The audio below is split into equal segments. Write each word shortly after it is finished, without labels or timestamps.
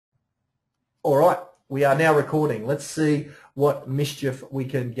All right, we are now recording. Let's see what mischief we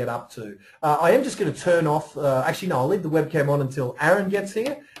can get up to. I am just going to turn off, actually no, I'll leave the webcam on until Aaron gets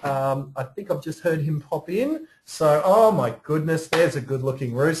here. I think I've just heard him pop in. So, oh my goodness, there's a good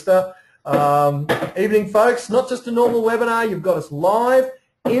looking rooster. Evening folks, not just a normal webinar, you've got us live,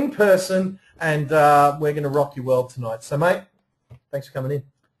 in person, and we're going to rock your world tonight. So mate, thanks for coming in.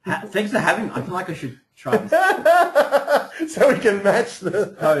 Thanks for having me. I feel like I should try this. So we can match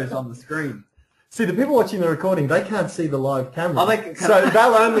the pose on the screen. See, the people watching the recording, they can't see the live camera. Oh, so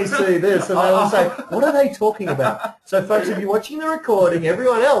they'll only see this, and they'll say, what are they talking about? So, folks, if you're watching the recording,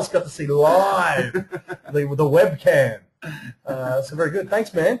 everyone else got to see live the webcam. So very good.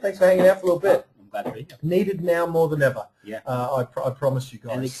 Thanks, man. Thanks for hanging out for a little bit. I'm glad to be here. Needed now more than ever. Yeah. I promise you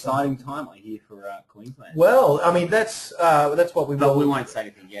guys. An exciting time, I hear, for Queensland. Well, I mean, that's what we will. But we won't say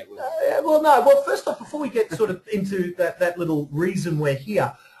anything yet. Well, first off, before we get sort of into that little reason we're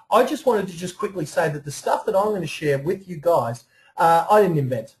here, I just wanted to just quickly say that the stuff that I'm going to share with you guys, I didn't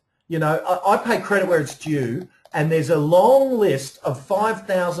invent. You know, I pay credit where it's due, and there's a long list of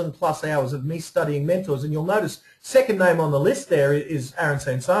 5,000 plus hours of me studying mentors, and you'll notice second name on the list there is Aaron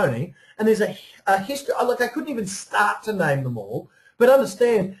Sansoni, and there's a history. Look, I couldn't even start to name them all, but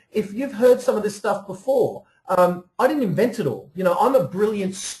understand, if you've heard some of this stuff before, I didn't invent it all. You know, I'm a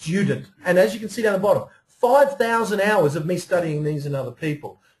brilliant student, and as you can see down the bottom, 5,000 hours of me studying these and other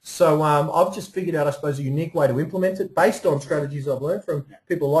people. So I've just figured out, I suppose, a unique way to implement it based on strategies I've learned from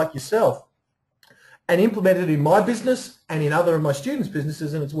people like yourself, and implement it in my business and in other of my students'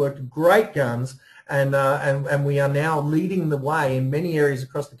 businesses, and it's worked great guns. And we are now leading the way in many areas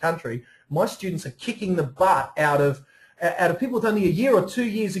across the country. My students are kicking the butt out of people with only a year or 2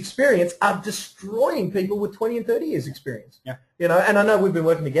 years experience, are destroying people with 20 and 30 years experience. Yeah. You know, and I know we've been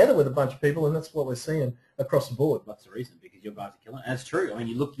working together with a bunch of people, and that's what we're seeing across the board. That's the reason, because your guys are killing it. And it's true. I mean,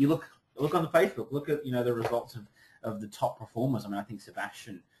 you look on the Facebook, look at, the results of the top performers. I mean, I think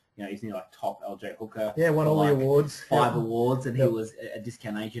Sebastian, he's near like top LJ Hooker. Yeah, won all the awards. 5 awards, and he was a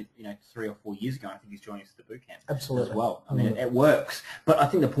discount agent, 3 or 4 years ago. I think he's joining us at the boot camp. Absolutely. As well. I mean, it works. But I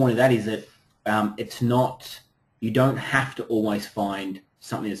think the point of that is that it's not, you don't have to always find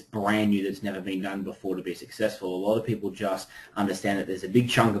something that's brand new that's never been done before to be successful. A lot of people just understand that there's a big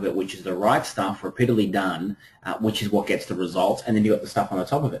chunk of it which is the right stuff, repeatedly done, which is what gets the results, and then you've got the stuff on the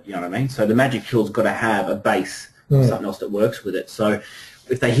top of it, you know what I mean? So the magic tool's got to have a base of something else that works with it. So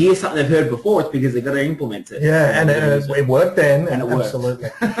if they hear something they've heard before, it's because they've got to implement it. Yeah, and it worked then. And it worked. Absolutely.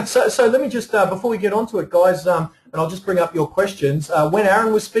 so let me just, before we get onto it, guys, and I'll just bring up your questions. When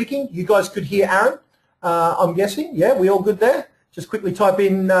Aaron was speaking, you guys could hear Aaron, I'm guessing. Yeah, we all good there? Just quickly type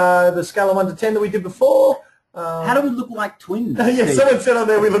in the scale of 1 to 10 that we did before. How do we look like twins? Yeah, someone said on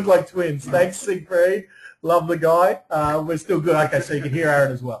there we look like twins. Thanks, Siegfried. Love the guy. We're still good. Okay, so you can hear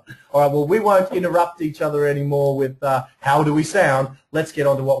Aaron as well. All right, well, we won't interrupt each other anymore with how do we sound. Let's get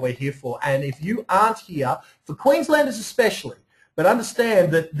on to what we're here for. And if you aren't here, for Queenslanders especially, but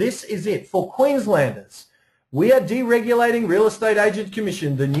understand that this is it. For Queenslanders, we are deregulating Real Estate Agent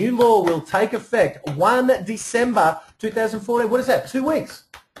Commission. The new law will take effect 1 December 2014. What is that, 2 weeks?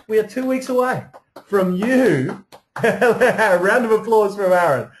 We are 2 weeks away from you. A round of applause from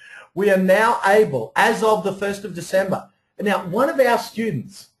Aaron. We are now able, as of the 1st of December. Now, one of our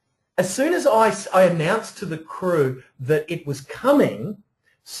students, as soon as I announced to the crew that it was coming,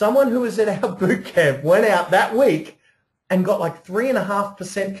 someone who was at our boot camp went out that week and got like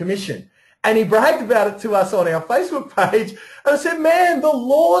 3.5% commission. And he bragged about it to us on our Facebook page. And I said, man, the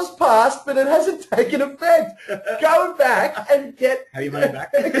law's passed, but it hasn't taken effect. Go back and get... Have your money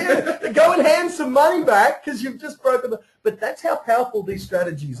back? Go and hand some money back, because you've just broken the... But that's how powerful these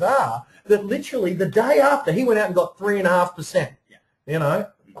strategies are, that literally the day after, he went out and got 3.5%. Yeah. You know,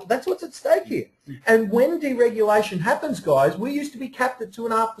 that's what's at stake here. And when deregulation happens, guys, we used to be capped at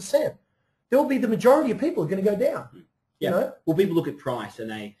 2.5%. There will be the majority of people are going to go down. Yeah. You know? Well, people look at price and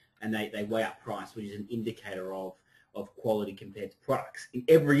they weigh up price, which is an indicator of quality compared to products in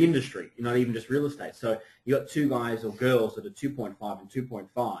every industry, not even just real estate. So you got 2 guys or girls that are 2.5 and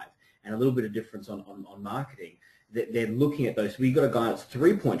 2.5, and a little bit of difference on marketing. They're looking at those. So you've got a guy that's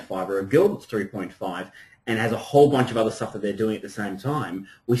 3.5 or a girl that's 3.5 and has a whole bunch of other stuff that they're doing at the same time.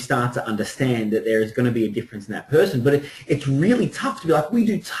 We start to understand that there is going to be a difference in that person. But it's really tough to be like, we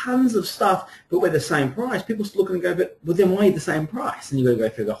do tons of stuff, but we're the same price. People still look and go, but then why are you the same price? And you've got to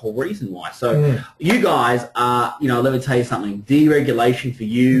go through the whole reason why. So you guys are, let me tell you something, deregulation for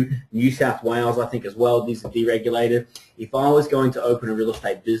you, New South Wales, I think as well, these are deregulated. If I was going to open a real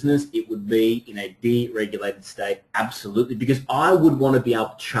estate business, it would be in a deregulated state, absolutely, because I would want to be able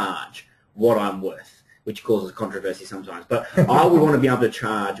to charge what I'm worth. which causes controversy sometimes. But I would want to be able to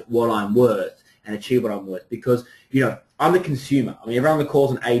charge what I'm worth and achieve what I'm worth because, I'm a consumer. I mean, everyone that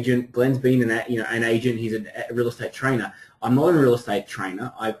calls an agent, Glenn's been an agent, he's a real estate trainer. I'm not a real estate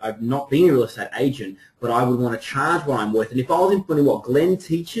trainer. I've not been a real estate agent, but I would want to charge what I'm worth. And if I was implementing what Glenn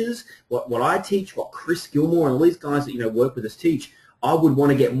teaches, what I teach, what Chris Gilmore and all these guys that, work with us teach, I would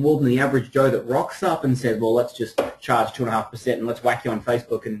want to get more than the average Joe that rocks up and says, well, let's just charge 2.5% and let's whack you on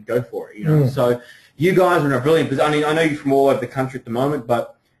Facebook and go for it, So you guys are in a brilliant position. I mean, I know you're from all over the country at the moment,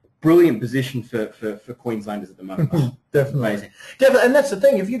 but brilliant position for Queenslanders at the moment. Definitely. Amazing. Definitely. And that's the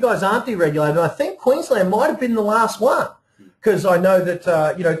thing. If you guys aren't deregulated, I think Queensland might have been the last one because I know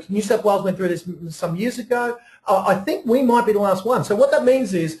that, New South Wales went through this some years ago. I think we might be the last one. So what that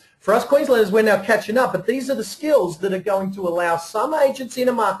means is for us Queenslanders, we're now catching up, but these are the skills that are going to allow some agents in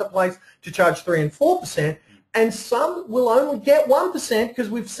a marketplace to charge 3 and 4%, and some will only get 1% because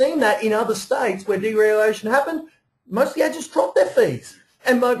we've seen that in other states where deregulation happened. Most of the agents dropped their fees.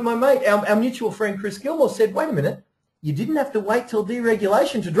 And my mate, our mutual friend Chris Gilmore said, wait a minute, you didn't have to wait till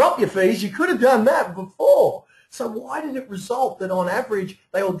deregulation to drop your fees. You could have done that before. So why did it result that on average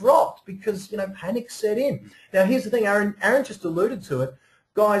they all dropped? Because, panic set in. Now, here's the thing. Aaron just alluded to it.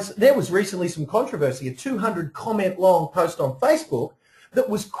 Guys, there was recently some controversy, a 200-comment long post on Facebook that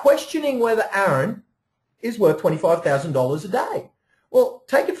was questioning whether Aaron is worth $25,000 a day. Well,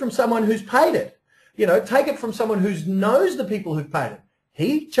 take it from someone who's paid it. Take it from someone who knows the people who've paid it.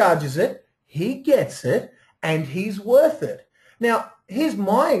 He charges it, he gets it, and he's worth it. Now, here's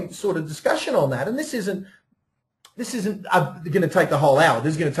my sort of discussion on that, and this isn't going to take the whole hour.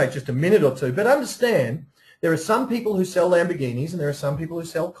 This is going to take just a minute or two. But understand, there are some people who sell Lamborghinis and there are some people who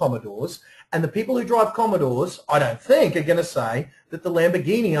sell Commodores, and the people who drive Commodores, I don't think, are going to say that the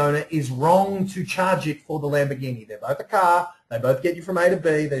Lamborghini owner is wrong to charge it for the Lamborghini. They're both a car. They both get you from A to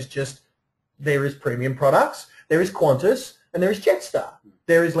B. There is premium products, there is Qantas, and there is Jetstar.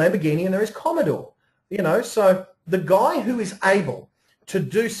 There is Lamborghini and there is Commodore. So the guy who is able to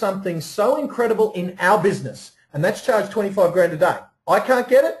do something so incredible in our business, and that's charge 25 grand a day. I can't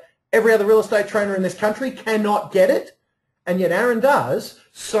get it. Every other real estate trainer in this country cannot get it, and yet Aaron does.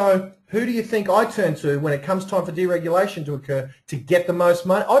 So who do you think I turn to when it comes time for deregulation to occur to get the most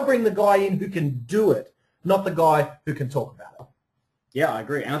money? I bring the guy in who can do it, not the guy who can talk about it. Yeah, I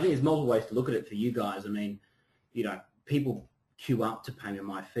agree. And I think there's multiple ways to look at it for you guys. I mean, people queue up to pay me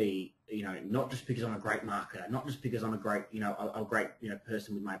my fee, not just because I'm a great marketer, not just because I'm a great,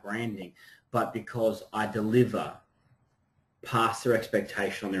 person with my branding, but because I deliver past their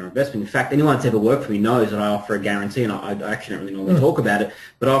expectation on their investment. In fact, anyone that's ever worked for me knows that I offer a guarantee, and I actually don't really normally talk about it,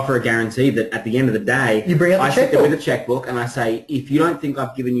 but I offer a guarantee that at the end of the day, I sit there with a checkbook and I say, if you don't think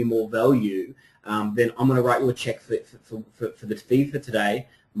I've given you more value, then I'm going to write you a check for the fee for today,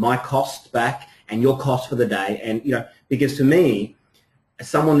 my costs back, and your cost for the day. And, because to me,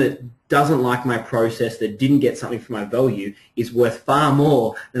 someone that doesn't like my process, that didn't get something for my value, is worth far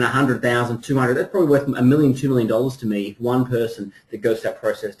more than 100,000, 200. That's probably worth $1 million, $2 million to me if one person that goes through that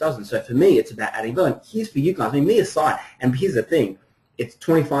process doesn't. So for me, it's about adding value. And here's for you guys. I mean, me aside, and here's the thing. It's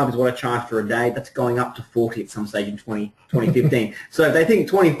 25 is what I charge for a day. That's going up to 40 at some stage in 2015. So if they think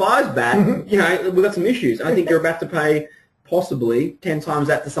 25 is bad, we've got some issues. And I think you're about to pay possibly 10 times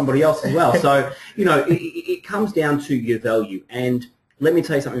that to somebody else as well. So, it comes down to your value. And let me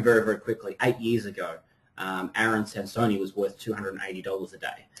tell you something very, very quickly. 8 years ago, Aaron Sansoni was worth $280 a day.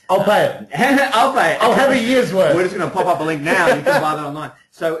 I'll pay it. I'll pay it. I'll have a year's worth. We're just going to pop up a link now. You can buy that online.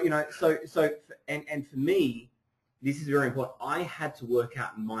 So, and for me, this is very important. I had to work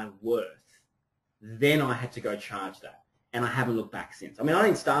out my worth. Then I had to go charge that. And I haven't looked back since. I mean, I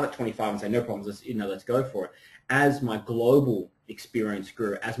didn't start at 25 and say, no problems, let's go for it. As my global experience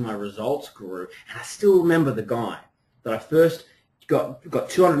grew, as my results grew, and I still remember the guy that I first got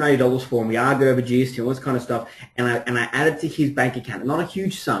 $280 for him. We argued over GST and all this kind of stuff, and I added to his bank account, not a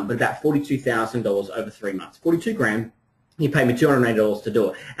huge sum, but about $42,000 over 3 months. 42 grand, he paid me $280 to do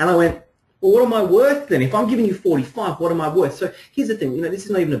it. And I went, well, what am I worth then? If I'm giving you 45, what am I worth? So here's the thing, this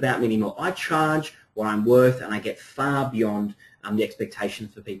is not even about me anymore. I charge what I'm worth, and I get far beyond the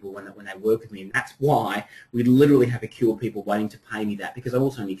expectations for people when they work with me. And that's why we literally have a queue of people waiting to pay me that, because I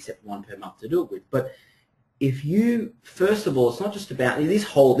also only accept one per month to do it with. But if you, first of all, it's not just about, this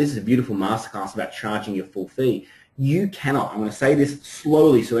is a beautiful masterclass about charging your full fee. You cannot, I'm going to say this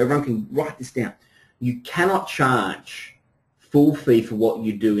slowly so everyone can write this down. You cannot charge full fee for what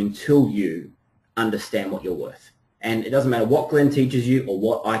you do until you understand what you're worth. And it doesn't matter what Glenn teaches you or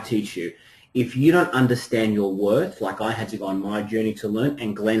what I teach you. If you don't understand your worth, like I had to go on my journey to learn,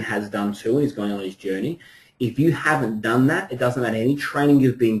 and Glenn has done too, and he's going on his journey, if you haven't done that, it doesn't matter any training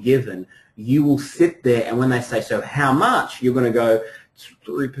you've been given, you will sit there, and when they say, so how much, you're going to go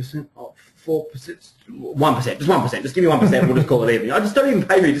 3%, 4%, 1%, just 1%, just give me 1%, we'll just call it even. I just don't even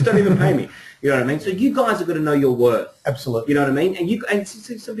pay me, just don't even pay me. You know what I mean? So you guys are going to know your worth. Absolutely. You know what I mean? And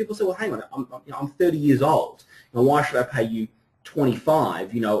some people say, well, hang on, I'm 30 years old. Now, why should I pay you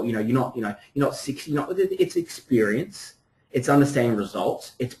 25? You're not 60. It's experience. It's understanding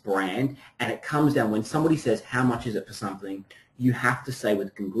results. It's brand, and it comes down when somebody says, how much is it for something? You have to say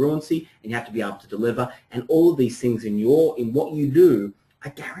with congruency, and you have to be able to deliver, and all of these things in what you do. I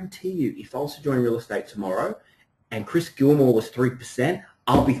guarantee you, if I was to join real estate tomorrow, and Chris Gilmore was 3%.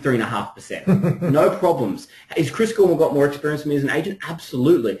 I'll be 3.5%. No problems. Has Chris Gilmore got more experience than me as an agent?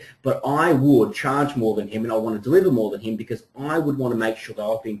 Absolutely. But I would charge more than him, and I want to deliver more than him because I would want to make sure that I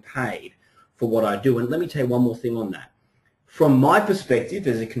was being paid for what I do. And let me tell you one more thing on that. From my perspective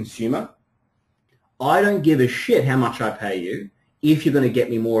as a consumer, I don't give a shit how much I pay you if you're going to get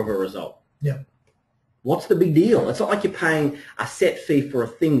me more of a result. Yeah. What's the big deal? It's not like you're paying a set fee for a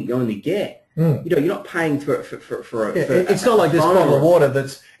thing that you only get. You're not paying for it's not like this bottle of water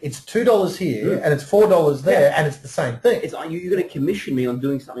it's $2 here and it's $4 there and it's the same thing. It's like you're going to commission me on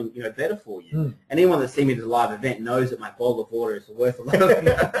doing something better for you. And anyone that's seen me at a live event knows that my bottle of water is worth a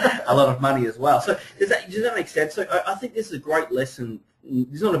lot of money as well. So does that make sense? So I think this is a great lesson.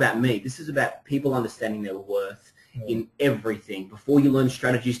 This is not about me. This is about people understanding their worth in everything. Before you learn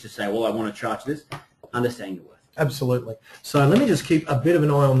strategies to say, well, I want to charge this, understand your worth. Absolutely. So let me just keep a bit of an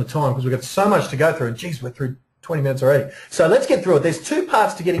eye on the time because we've got so much to go through. And geez, we're through 20 minutes already. So let's get through it. There's two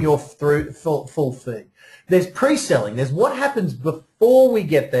parts to getting your full fee. There's pre-selling. There's what happens before we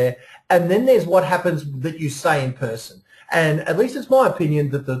get there, and then there's what happens that you say in person. And at least it's my opinion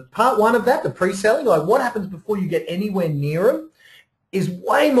that the part one of that, the pre-selling, like what happens before you get anywhere near them, is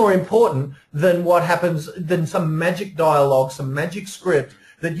way more important than what happens, than some magic dialogue, some magic script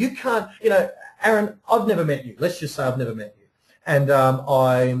that you can't, Aaron, I've never met you. Let's just say I've never met you. And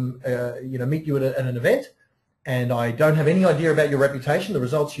meet you at an event, and I don't have any idea about your reputation, the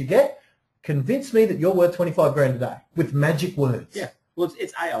results you get. Convince me that you're worth 25 grand a day with magic words. Yeah. Well,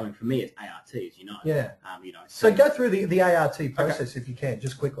 it's AO, and for me, it's ART, as you know. Yeah. So go through the ART process if you can,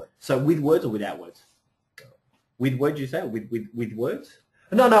 just quickly. So with words or without words? With words, you say? With words?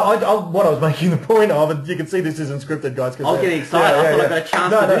 No, what I was making the point of, and you can see this isn't scripted, guys. I was getting excited. I thought I got a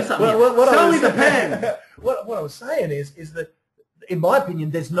chance to do something. Tell me the pen. What I was saying is that, in my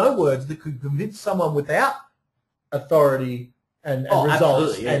opinion, there's no words that could convince someone without authority and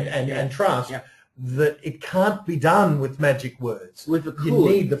results and trust that it can't be done with magic words. You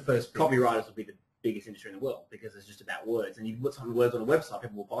need the first bit. Copywriters will be the biggest industry in the world because it's just about words, and you put some words on a website,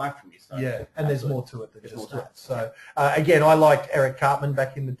 people will buy from you. So yeah, and there's more to it than just that. So again, I liked Eric Cartman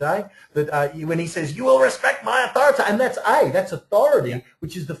back in the day, that when he says, "You will respect my authority," and that's authority,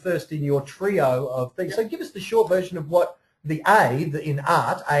 which is the first in your trio of things. So give us the short version of what the in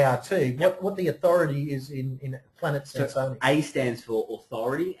art, ART, what the authority is in Planet Sansoni. A stands for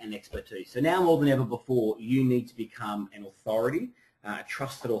authority and expertise. So now more than ever before, you need to become an authority, a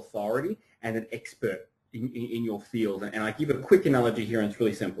trusted authority, and an expert in your field. And I give a quick analogy here, and it's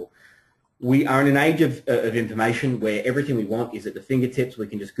really simple. We are in an age of information where everything we want is at the fingertips. We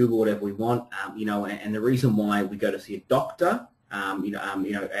can just Google whatever we want, and the reason why we go to see a doctor,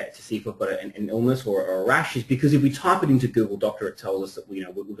 to see if we've got an illness or a rash is because if we type it into Google Doctor, it tells us that we're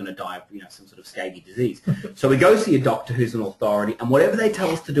going to die of some sort of scabby disease. So we go see a doctor who's an authority, and whatever they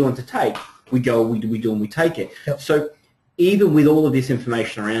tell us to do and to take, we do and we take it. Yep. So even with all of this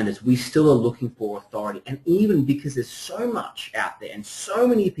information around us, we still are looking for authority. And even because there's so much out there and so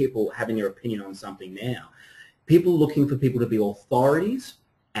many people having their opinion on something now, people are looking for people to be authorities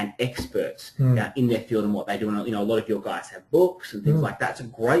and experts in their field and what they do. And a lot of your guys have books and things like that. It's a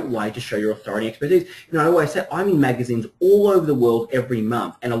great way to show your authority and expertise. I always say I'm in magazines all over the world every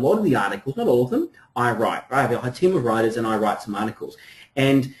month, and a lot of the articles, not all of them, I write. I have a team of writers, and I write some articles.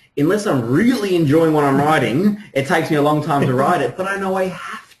 And unless I'm really enjoying what I'm writing, it takes me a long time to write it, but I know I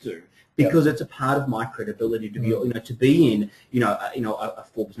have to because it's a part of my credibility to be, to be in, a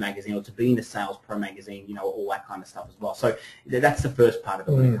Forbes magazine, or to be in a Sales Pro magazine, all that kind of stuff as well. So that's the first part of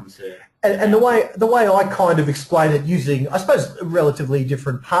it when it comes to. And the way I kind of explain it using, I suppose, relatively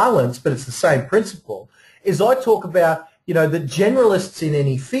different parlance, but it's the same principle, is I talk about, the generalists in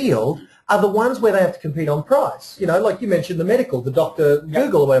any field are the ones where they have to compete on price. Like you mentioned, the medical, the doctor,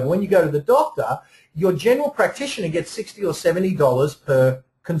 Google or whatever. When you go to the doctor, your general practitioner gets $60 or $70 per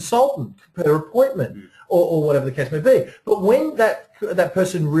consultant, per appointment, or whatever the case may be. But when that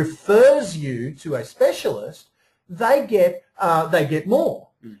person refers you to a specialist, they get more.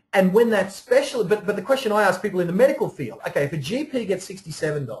 And when that specialist, but the question I ask people in the medical field, okay, if a GP gets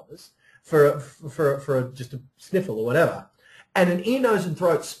 $67 for just a sniffle or whatever, and an ear, nose and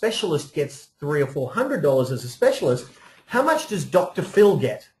throat specialist gets $300 or $400 as a specialist, how much does Dr. Phil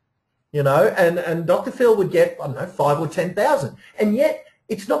get? You know, and Dr. Phil would get, I don't know, 5 or 10,000. And yet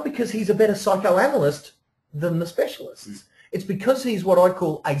it's not because he's a better psychoanalyst than the specialists. It's because he's what I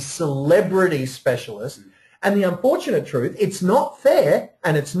call a celebrity specialist. And the unfortunate truth, it's not fair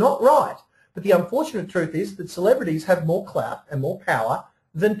and it's not right, but the unfortunate truth is that celebrities have more clout and more power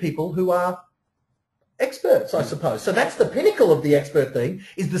than people who are experts, I suppose. So that's the pinnacle of the expert thing,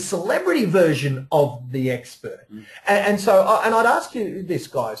 is the celebrity version of the expert. And so, and I'd ask you this,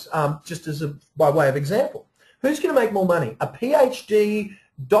 guys, just as by way of example, who's going to make more money? A PhD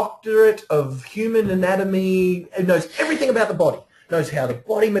doctorate of human anatomy, who knows everything about the body, knows how the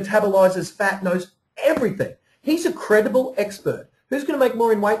body metabolizes fat, knows everything. He's a credible expert. Who's going to make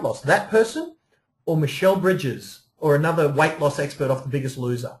more in weight loss? That person or Michelle Bridges or another weight loss expert off The Biggest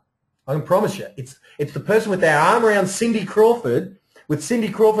Loser? I can promise you, it's the person with their arm around Cindy Crawford, with Cindy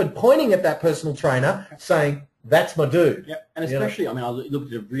Crawford pointing at that personal trainer saying, that's my dude. Yep. And especially, I mean, I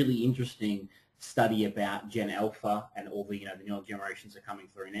looked at a really interesting study about Gen Alpha and all the, the newer generations are coming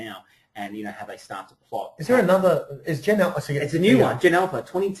through now, and, how they start to plot. Is there another, is Gen Alpha? It's a new one, Gen Alpha,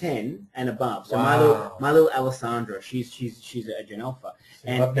 2010 and above. So wow. my little Alessandra, she's a Gen Alpha.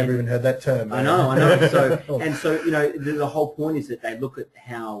 And I've never even heard that term. Man. I know. So, the whole point is that they look at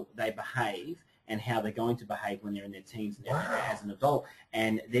how they behave and how they're going to behave when they're in their teens and as an adult,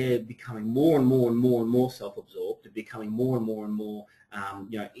 and they're becoming more and more and more and more self-absorbed. They're becoming more and more and more,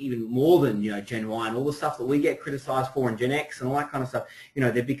 even more than Gen Y and all the stuff that we get criticised for, and Gen X and all that kind of stuff.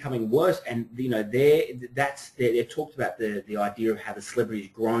 They're becoming worse, and they've talked about the idea of how the celebrity is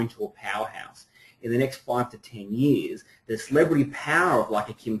growing to a powerhouse. In the next 5 to 10 years, the celebrity power of like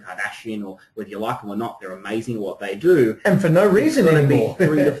a Kim Kardashian, or whether you like them or not, they're amazing at what they do. And for no reason anymore. Be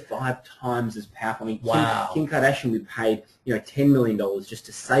 3 to 5 times as powerful. I mean, wow. Kim Kardashian, we paid $10 million just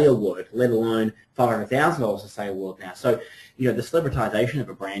to say a word, let alone $500,000 to say a word now. So, the celebritization of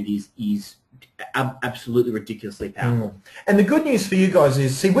a brand is absolutely ridiculously powerful. And the good news for you guys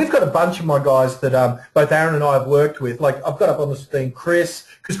is, see, we've got a bunch of my guys that both Aaron and I have worked with. Like, I've got up on this thing Chris,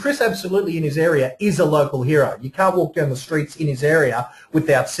 because Chris absolutely in his area is a local hero. You can't walk down the streets in his area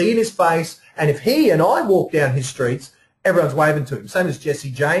without seeing his face, and if he and I walk down his streets, everyone's waving to him. Same as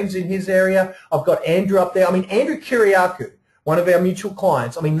Jesse James in his area. I've got Andrew up there. I mean, Andrew Kiriakou, one of our mutual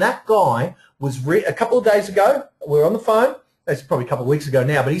clients. I mean, that guy was a couple of days ago, we were on the phone. It's probably a couple of weeks ago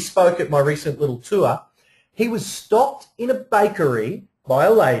now, but he spoke at my recent little tour. He was stopped in a bakery by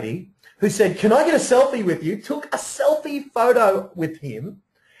a lady who said, can I get a selfie with you? Took a selfie photo with him,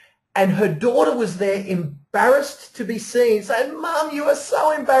 and her daughter was there embarrassed to be seen, saying, Mum, you are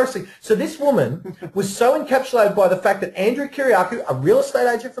so embarrassing. So this woman was so encapsulated by the fact that Andrew Kiriakou, a real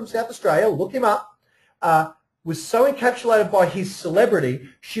estate agent from South Australia, look him up, was so encapsulated by his celebrity,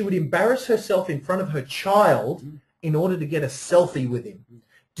 she would embarrass herself in front of her child in order to get a selfie with him.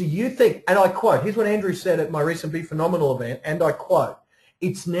 Do you think, and I quote, here's what Andrew said at my recent Be Phenomenal event, and I quote,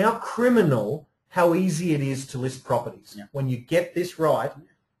 it's now criminal how easy it is to list properties. Yeah. When you get this right,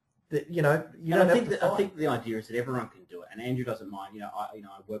 that, you don't have to fight. I think the idea is that everyone can do it, and Andrew doesn't mind. I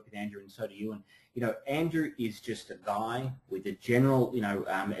work with Andrew, and so do you. And Andrew is just a guy with a general,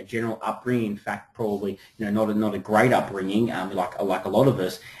 a general upbringing. In fact, probably, not a great upbringing, like a lot of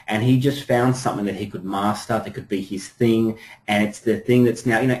us. And he just found something that he could master, that could be his thing, and it's the thing that's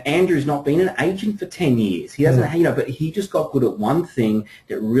now. Andrew's not been an agent for 10 years. He hasn't, but he just got good at one thing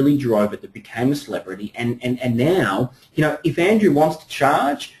that really drove it, that became a celebrity. And now, if Andrew wants to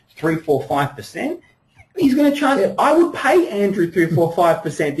charge 3, 4, 5%, he's going to charge. Yeah. I would pay Andrew 3, 4,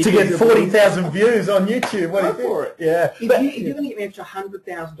 5% to get 40,000 views on YouTube. What do you think? For it. Yeah. If you're going to get me an extra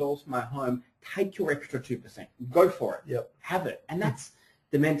 $100,000 for my home, take your extra 2%. Go for it. Yep. Have it. And that's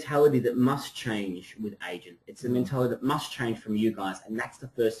the mentality that must change with agents. It's the mentality that must change from you guys. And that's the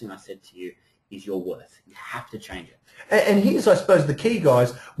first thing I said to you, is your worth. You have to change it. And here's, I suppose, the key,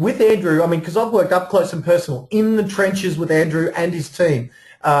 guys, with Andrew. I mean, because I've worked up close and personal in the trenches with Andrew and his team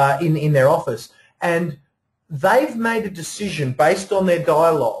in their office, and they've made a decision based on their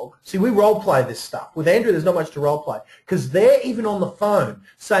dialogue. See, we role play this stuff. With Andrew, there's not much to role play, because they're even on the phone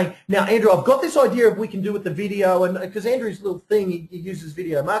saying, now, Andrew, I've got this idea of we can do with the video, and because Andrew's little thing, he uses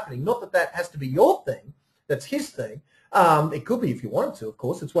video marketing. Not that that has to be your thing. That's his thing. It could be if you wanted to, of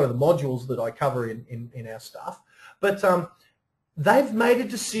course. It's one of the modules that I cover in our stuff. But they've made a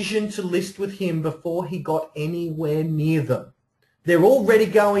decision to list with him before he got anywhere near them. They're already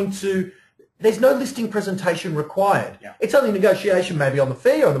going to, there's no listing presentation required. Yeah. It's only negotiation maybe on the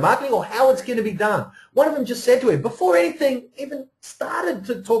fee or on the marketing or how it's going to be done. One of them just said to him, before anything even started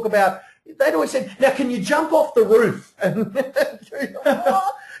to talk about they'd always said, now can you jump off the roof? And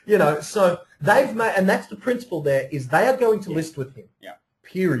you know, so they've made, and that's the principle there, is they are going to list with him. Yeah.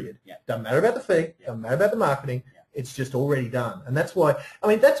 Period. Yeah. Doesn't matter about the fee, Yeah. doesn't matter about the marketing, Yeah. it's just already done. And that's why, I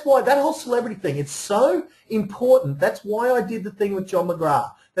mean, that's why that whole celebrity thing, it's so important. That's why I did the thing with John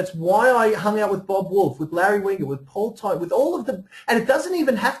McGrath. That's why I hung out with Bob Wolf, with Larry Winger, with Paul Tite, with all of them. And it doesn't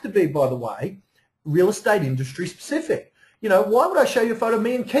even have to be, by the way, real estate industry specific. You know, why would I show you a photo of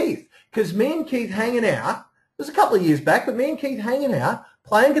me and Keith? Because me and Keith hanging out, it was a couple of years back, but me and Keith hanging out,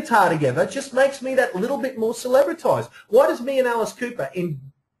 playing guitar together, just makes me that little bit more celebritized. Why does me and Alice Cooper in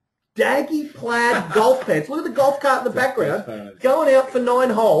daggy plaid golf pants, look at the golf cart in the background, going out for 9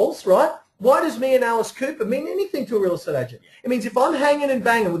 holes, right? Why does me and Alice Cooper mean anything to a real estate agent? It means if I'm hanging and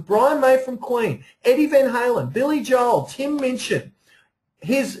banging with Brian May from Queen, Eddie Van Halen, Billy Joel, Tim Minchin,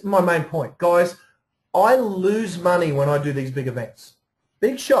 here's my main point, guys. I lose money when I do these big events.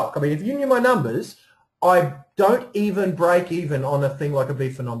 Big shock. I mean, if you knew my numbers, I don't even break even on a thing like a Be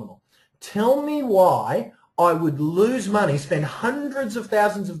Phenomenal. Tell me why I would lose money, spend hundreds of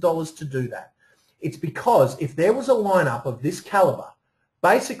thousands of dollars to do that. It's because if there was a lineup of this caliber,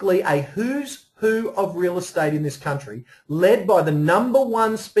 basically a who's who of real estate in this country, led by the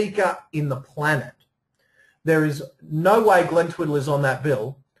 #1 speaker in the planet, there is no way Glenn Twiddle is on that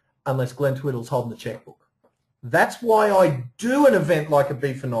bill unless Glenn Twiddle's holding the checkbook. That's why I do an event like a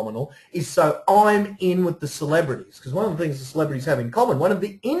Be Phenomenal, is so I'm in with the celebrities. Because one of the things the celebrities have in common, one of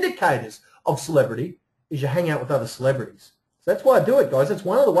the indicators of celebrity, is you hang out with other celebrities. So that's why I do it, guys. That's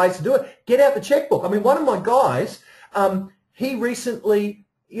one of the ways to do it. Get out the checkbook. I mean, one of my guys, he recently,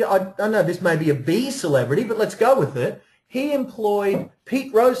 I know this may be a B celebrity, but let's go with it. He employed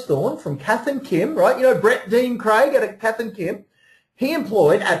Pete Rosethorn from Kath and Kim, right? You know, Brett Dean Craig at Kath and Kim. He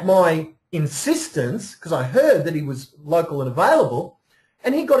employed, at my insistence, because I heard that he was local and available,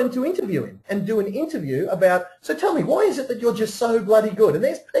 and he got him to interview him and do an interview about, so tell me, why is it that you're just so bloody good? And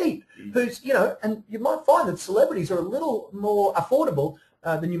there's Pete, who's, you know, and you might find that celebrities are a little more affordable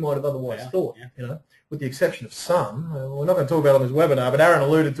than you might have otherwise thought, you know, with the exception of some. We're not going to talk about it on this webinar, but Aaron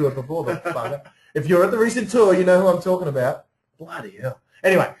alluded to it before. But if you're at the recent tour, you know who I'm talking about. Bloody hell.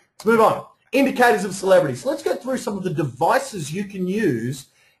 Anyway, let's move on. Indicators of celebrity. So let's go through some of the devices you can use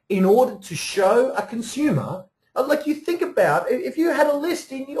in order to show a consumer, like you think about, if you had a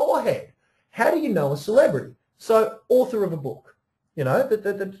list in your head, how do you know a celebrity? So, author of a book. You know,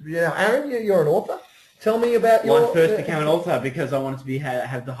 Aaron, you're an author. Tell me about your... Well, I first became an author because I wanted to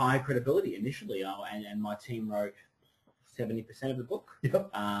have the higher credibility initially, and my team wrote 70% of the book. Yep.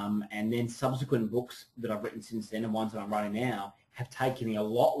 And then subsequent books that I've written since then and ones that I'm writing now have taken me a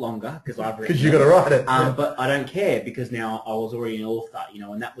lot longer because I've written. Because you got to write it. But I don't care because now I was already an author, you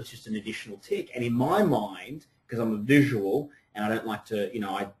know, and that was just an additional tick. And in my mind, because I'm a visual and I don't like to, you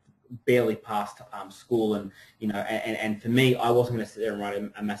know, I barely passed school, and you know, and for me, I wasn't going to sit there and write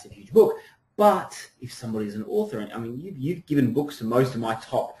a massive, huge book. But if somebody's an author, and I mean, you've given books to most of my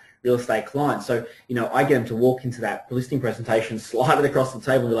top real estate clients. So, you know, I get them to walk into that listing presentation, slide it across the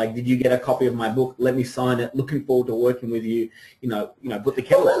table, and be like, did you get a copy of my book? Let me sign it. Looking forward to working with you. You know, put the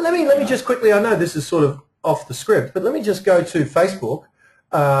kettle on. Let me just quickly, I know this is sort of off the script, but let me just go to Facebook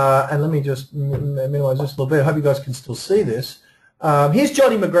and let me just minimize this a little bit. I hope you guys can still see this. Here's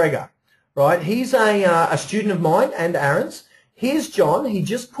Johnny McGregor, right? He's a student of mine and Aaron's. Here's John. He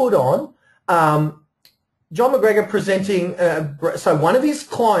just put on John McGregor presenting, so one of his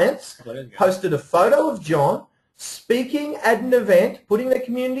clients posted a photo of John speaking at an event, putting the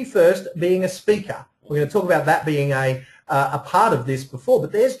community first, being a speaker. We're going to talk about that being a part of this before,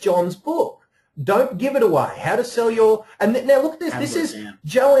 but there's John's book. Don't give it away. How to sell your... And now look at this. This is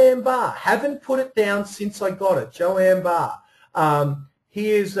Joanne Barr. Haven't put it down since I got it. Joanne Barr.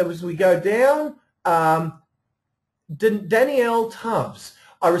 Here's, as we go down, Danielle Tubbs.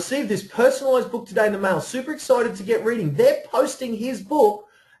 I received this personalised book today in the mail. Super excited to get reading. They're posting his book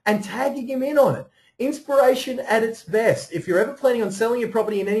and tagging him in on it. Inspiration at its best. If you're ever planning on selling your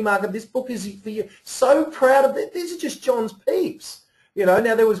property in any market, this book is for you. So proud of it. These are just John's peeps. You know,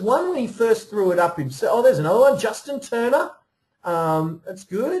 now there was one when he first threw it up himself. Oh, there's another one. Justin Turner. That's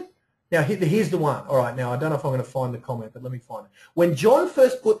good. Now, here's the one. All right, now I don't know if I'm going to find the comment, but let me find it. When John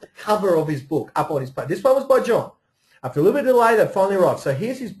first put the cover of his book up on his page, this one was by John. After a little bit of delay, they finally arrived. So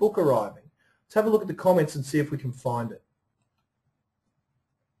here's his book arriving. Let's have a look at the comments and see if we can find it.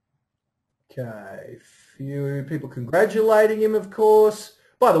 Okay, few people congratulating him, of course.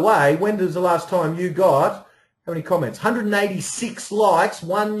 By the way, when was the last time you got, how many comments? 186 likes,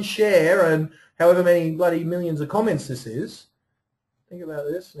 1 share, and however many bloody millions of comments this is. Think about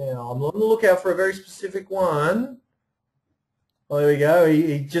this now. I'm on the lookout for a very specific one. Well, there we go.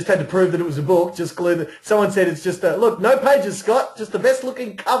 He just had to prove that it was a book. Just glue the. Someone said it's just a look. No pages, Scott. Just the best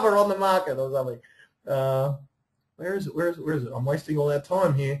looking cover on the market or something. Where is it? Where is it? Where is it? I'm wasting all that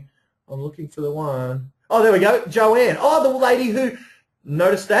time here. I'm looking for the one. Oh, there we go. Joanne. Oh, the lady who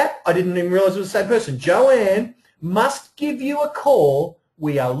noticed that. I didn't even realize it was the same person. Joanne must give you a call.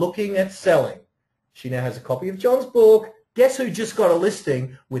 We are looking at selling. She now has a copy of John's book. Guess who just got a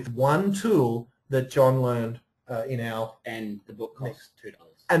listing with one tool that John learned in our... And the book costs $2.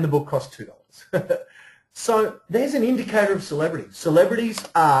 And the book costs $2. So there's an indicator of celebrity. Celebrities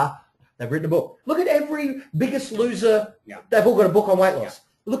are... They've written a book. Look at every Biggest Loser. Yeah. They've all got a book on weight loss.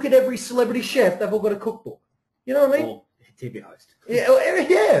 Yeah. Look at every celebrity chef. They've all got a cookbook. You know what I mean? Or TV host. Yeah.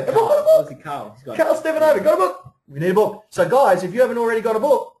 They've all got a book. Carl. Carl Stephanova got a book. We need a book. So guys, if you haven't already got a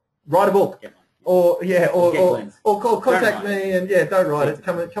book, write a book. Get one. Or contact me and don't write it.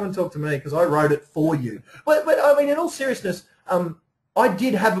 Come and talk to me because I wrote it for you. But I mean, in all seriousness, I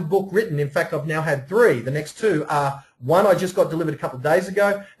did have a book written. In fact, I've now had 3. The next 2 are one I just got delivered a couple of days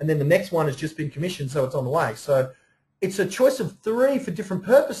ago, and then the next one has just been commissioned, so it's on the way. So it's a choice of 3 for different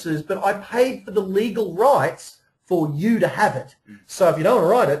purposes, but I paid for the legal rights for you to have it. So if you don't want to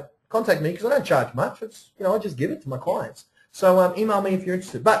write it, contact me because I don't charge much. It's I just give it to my clients. So email me if you're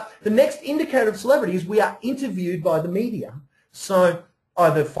interested. But the next indicator of celebrity is we are interviewed by the media. So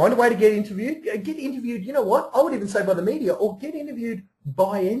either find a way to get interviewed. You know what? I would even say by the media, or get interviewed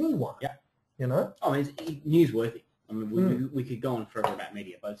by anyone. Yeah. You know? I mean, it's newsworthy. I mean, we could go on forever about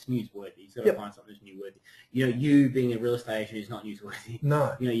media, but it's newsworthy. You've got to find something that's newsworthy. You being a real estate agent is not newsworthy.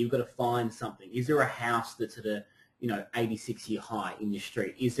 No. You've got to find something. Is there a house that's at a 86-year high in your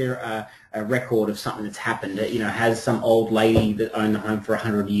street? Is there a record of something that's happened? Has some old lady that owned the home for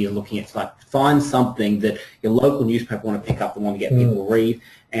 100 years looking at stuff? Find something that your local newspaper want to pick up and want to get people to read,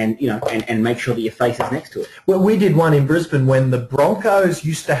 and and make sure that your face is next to it. Well, we did one in Brisbane when the Broncos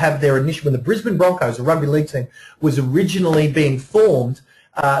used to have their when the Brisbane Broncos, a rugby league team, was originally being formed.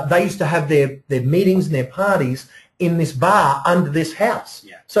 They used to have their meetings and their parties in this bar under this house.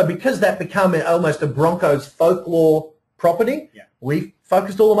 Yeah. So because that became almost a Broncos folklore property, we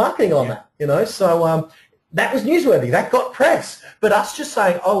focused all the marketing on that. So that was newsworthy. That got press. But us just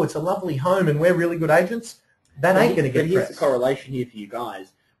saying, oh, it's a lovely home and we're really good agents, that ain't going to get press. Here's the correlation here for you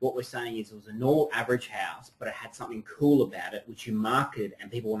guys. What we're saying is it was a normal average house, but it had something cool about it, which you marketed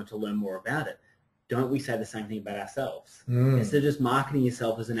and people wanted to learn more about it. Don't we say the same thing about ourselves? Instead of just marketing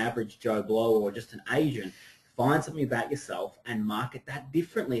yourself as an average Joe Blow or just an agent, find something about yourself and market that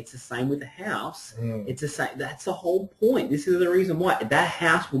differently. It's the same with the house. It's the same. That's the whole point. This is the reason why that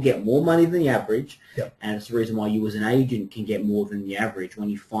house will get more money than the average, and it's the reason why you as an agent can get more than the average when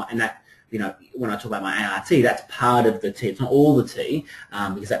you find. And that, when I talk about my ART, that's part of the T. It's not all the T,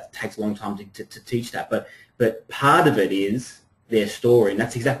 because that takes a long time to teach that. But part of it is their story, and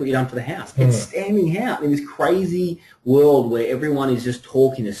that's exactly what you've done for the house. It's standing out in this crazy world where everyone is just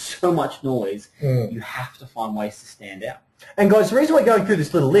talking. There's so much noise. You have to find ways to stand out. And guys, the reason we're going through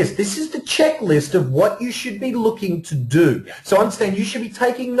this little list, this is the checklist of what you should be looking to do. So understand, you should be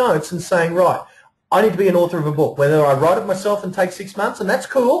taking notes and saying, right, I need to be an author of a book, whether I write it myself and take 6 months, and that's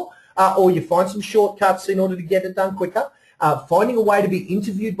cool, or you find some shortcuts in order to get it done quicker. Finding a way to be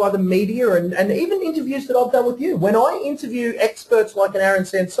interviewed by the media, and even interviews that I've done with you. When I interview experts like an Aaron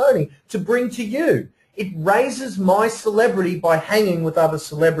Sansoni to bring to you, it raises my celebrity by hanging with other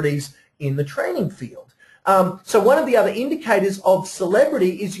celebrities in the training field. So one of the other indicators of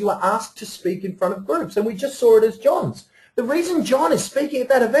celebrity is you are asked to speak in front of groups, and we just saw it as John's. The reason John is speaking at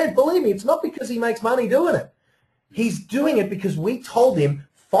that event, believe me, it's not because he makes money doing it. He's doing it because we told him,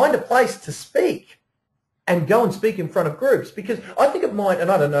 find a place to speak and go and speak in front of groups. Because I think it might,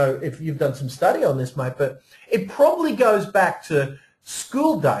 and I don't know if you've done some study on this, mate, but it probably goes back to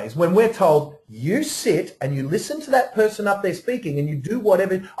school days when we're told you sit and you listen to that person up there speaking and you do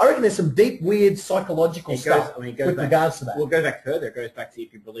whatever. I reckon there's some deep, weird psychological stuff with regards to that. Well, it goes back further. It goes back to,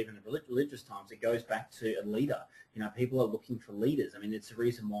 if you believe in the religious times, it goes back to a leader. People are looking for leaders. I mean, it's the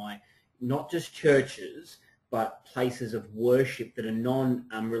reason why not just churches, but places of worship that are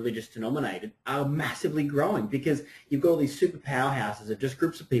non-religious denominated are massively growing, because you've got all these super powerhouses of just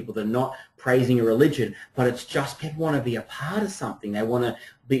groups of people that are not praising a religion, but it's just people want to be a part of something. They want to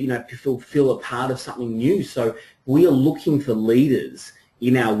be, feel a part of something new. So we are looking for leaders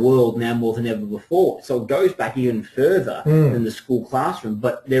in our world now more than ever before. So it goes back even further than the school classroom,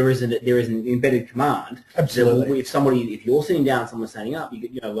 but there is an embedded command. Absolutely. If you're sitting down and someone's standing up, you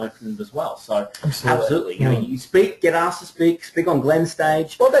learn from them as well. So absolutely. You speak, get asked to speak on Glenn's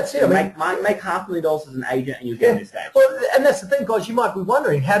stage. Well, that's it. Make $500,000 as an agent and you get on this stage. Well, and that's the thing, guys. You might be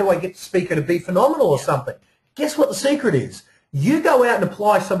wondering, how do I get to speak at a Be Phenomenal or something? Guess what the secret is? You go out and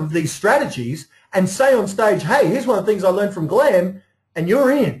apply some of these strategies and say on stage, hey, here's one of the things I learned from Glenn, and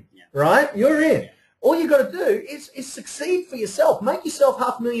you're in, right? You're in. All you got to do is succeed for yourself. Make yourself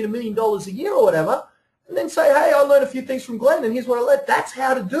 $500,000, $1 million a year or whatever, and then say, hey, I learned a few things from Glenn, and here's what I learned. That's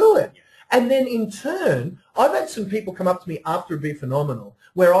how to do it. And then in turn, I've had some people come up to me after Be Phenomenal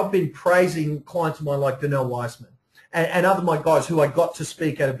where I've been praising clients of mine like Donnell Weissman and other of my guys who I got to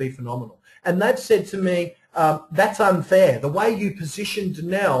speak at a Be Phenomenal. And they've said to me, that's unfair. The way you position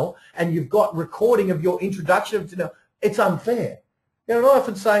Donnell and you've got recording of your introduction of Donnell, it's unfair. You know, and I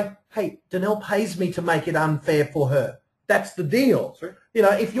often say, hey, Donnell pays me to make it unfair for her. That's the deal. Sure. You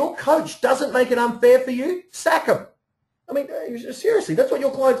know, if your coach doesn't make it unfair for you, sack him. I mean, seriously, that's what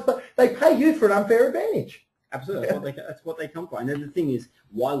your clients, they pay you for an unfair advantage. Absolutely. That's what they come for. And then the thing is,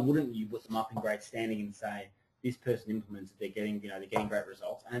 why wouldn't you put them up in great standing and say, this person implements it, they're getting great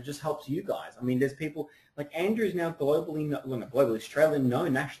results, and it just helps you guys. I mean, there's people like Andrew is now globally, not globally, Australian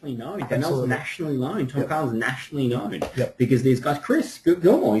known, nationally known. Donnell's nationally known. Tom Carlin's nationally known because these guys. Chris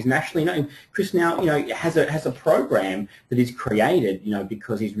Gilmore, he's nationally known. Chris now, has a program that he's created,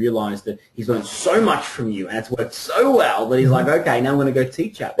 because he's realised that he's learned so much from you, and it's worked so well that he's like, okay, now I'm going to go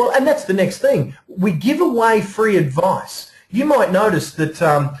teach out there. Well, and that's the next thing. We give away free advice. You might notice that.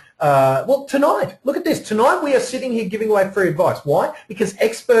 Well, tonight, look at this. Tonight we are sitting here giving away free advice. Why? Because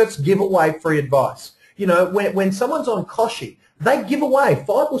experts give away free advice. When someone's on Koshi, they give away 5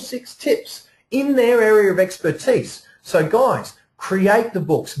 or 6 tips in their area of expertise. So guys, create the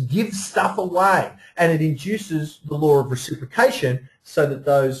books, give stuff away, and it induces the law of reciprocation so that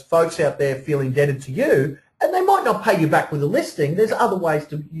those folks out there feel indebted to you, and they might not pay you back with a listing. There's other ways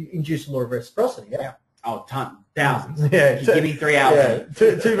to induce the law of reciprocity. Yeah. Oh, thousands. Yeah, give me 3 hours.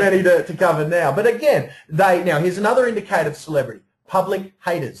 Yeah, too many to cover now. But again, now here's another indicator of celebrity: public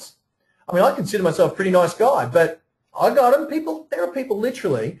haters. I mean, I consider myself a pretty nice guy, but I got them. There are people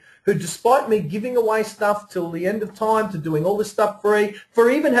literally who, despite me giving away stuff till the end of time, to doing all this stuff free,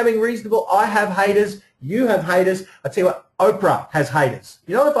 for even having reasonable, I have haters. You have haters. I tell you what, Oprah has haters.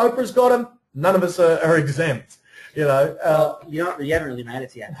 If Oprah's got them, none of us are exempt. Well, you haven't really made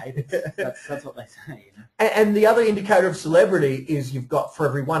it to yet, haters. That's what they say. And the other indicator of celebrity is you've got, for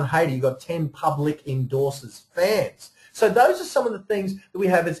every one hater, you've got 10 public endorsers, fans. So those are some of the things that we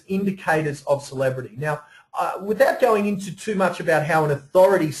have as indicators of celebrity. Now, without going into too much about how an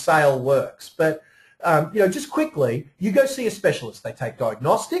authority sale works, but just quickly, you go see a specialist. They take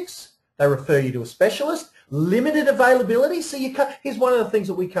diagnostics. They refer you to a specialist. Limited availability. So here's one of the things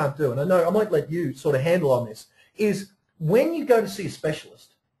that we can't do, and I know I might let you sort of handle on this, is when you go to see a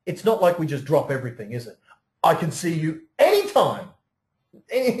specialist, it's not like we just drop everything, is it? I can see you anytime.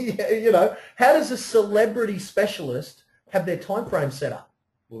 How does a celebrity specialist have their time frame set up?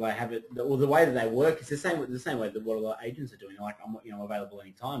 Well, they have it. Well, the way that they work is the same way that what a lot of agents are doing. Like, I'm available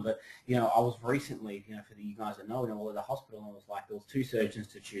anytime. But I was recently, for you guys that know, I was at the hospital, and I was like, there was 2 surgeons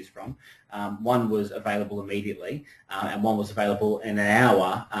to choose from. One was available immediately, and one was available in an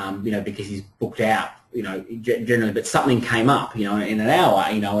hour. Because he's booked out. Generally, but something came up, in an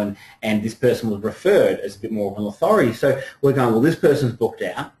hour, and this person was referred as a bit more of an authority. So we're going, well, this person's booked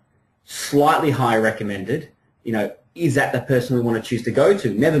out, slightly high recommended, is that the person we want to choose to go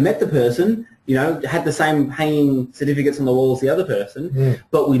to? Never met the person, had the same hanging certificates on the wall as the other person,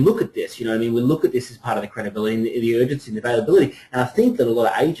 but we look at this, we look at this as part of the credibility and the urgency and the availability. And I think that a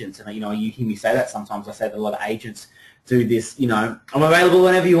lot of agents, and you hear me say that sometimes, I say that a lot of agents do this, I'm available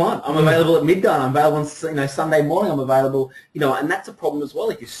whenever you want. I'm available at midnight. I'm available on, Sunday morning. I'm available, and that's a problem as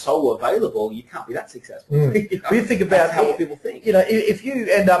well. If you're so available, you can't be that successful. You think about how people think. If you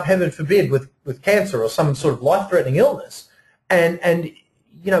end up, heaven forbid, with cancer or some sort of life-threatening illness, and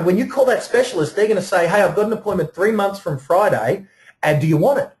when you call that specialist, they're going to say, hey, I've got an appointment 3 months from Friday, and do you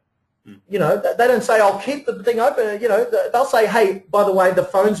want it? They don't say, I'll keep the thing open. They'll say, hey, by the way, the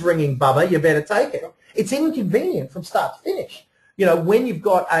phone's ringing, Bubba, you better take it. It's inconvenient from start to finish. When you've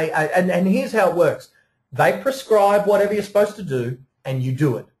got and here's how it works. They prescribe whatever you're supposed to do, and you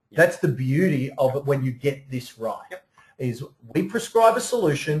do it. That's the beauty of it when you get this right, is we prescribe a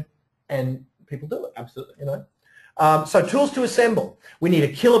solution, and people do it. Absolutely. So tools to assemble. We need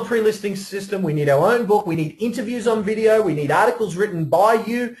a killer pre-listing system. We need our own book. We need interviews on video. We need articles written by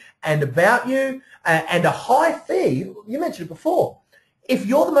you and about you, and a high fee. You mentioned it before. If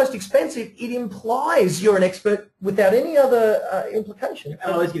you're the most expensive, it implies you're an expert without any other implication.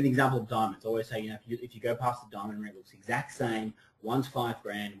 And I always give the example of diamonds. I always say, if you go past the diamond ring, it looks the exact same. One's $5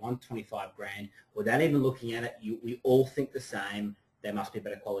 grand, one's $25 grand. Without even looking at it, we all think the same. there must be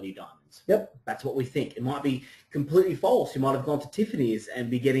better quality diamonds. Yep. That's what we think. It might be completely false. You might have gone to Tiffany's and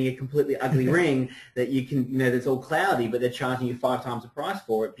be getting a completely ugly ring that you can, that's all cloudy, but they're charging you 5 times the price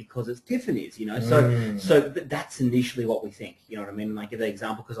for it because it's Tiffany's, So that's initially what we think, you know what I mean? And I give that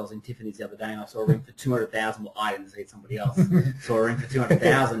example because I was in Tiffany's the other day and I saw a ring for 200,000. Well, I didn't see it, somebody else saw a ring for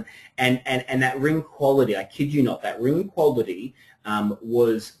 200,000. And that ring quality, I kid you not, that ring quality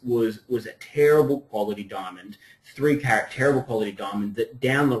was a terrible quality diamond, 3-carat terrible quality diamond that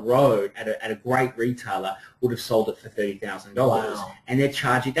down the road at a great retailer would have sold it for $30,000. Wow. And they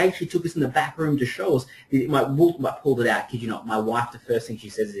actually took us in the back room to show us. My pulled it out, kid you not. My wife, the first thing she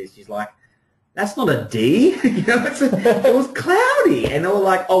says is, she's like, "That's not a D." It was cloudy. And they were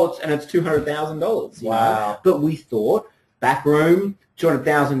like, "Oh, it's $200,000. Wow. But we thought, back room,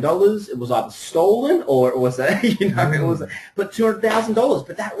 $200,000. It was either stolen or it was it was. But $200,000.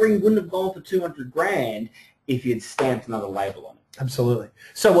 But that ring wouldn't have gone for $200,000 if you'd stamped another label on it. Absolutely.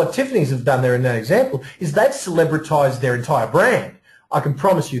 So what Tiffany's have done there in that example is they've celebritized their entire brand. I can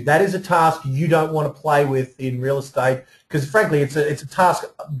promise you that is a task you don't want to play with in real estate because, frankly, it's a task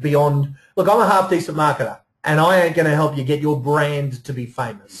beyond. Look, I'm a half decent marketer, and I ain't going to help you get your brand to be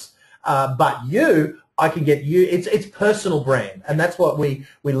famous. But I can get you. It's personal brand, and that's what we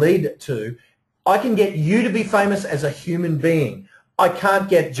lead to. I can get you to be famous as a human being. I can't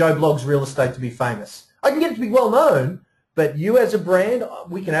get Joe Bloggs Real Estate to be famous. I can get it to be well known, but you as a brand,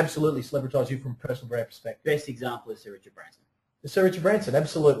 we can absolutely celebritize you from a personal brand perspective. Best example is Sir Richard Branson. Sir Richard Branson,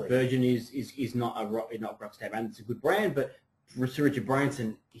 absolutely. Virgin is not a rock star brand. It's a good brand, but Sir Richard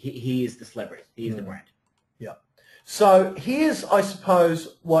Branson, he is the celebrity. He is the brand. Yeah. So here's, I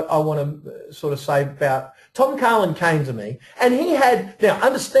suppose, what I want to sort of say about Tom Carlin came to me, and he had, now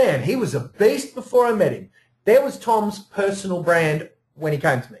understand, he was a beast before I met him. There was Tom's personal brand when he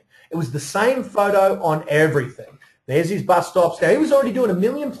came to me. It was the same photo on everything. There's his bus stops. Now, he was already doing $1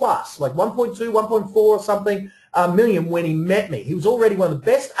 million plus, like 1.2, 1.4 or something million when he met me. He was already one of the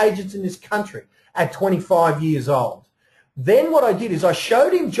best agents in this country at 25 years old. Then what I did is I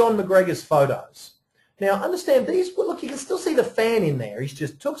showed him John McGregor's photos. Now, understand these, look, you can still see the fan in there. He's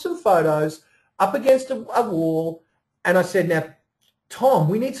just took some photos up against a wall, and I said, now, Tom,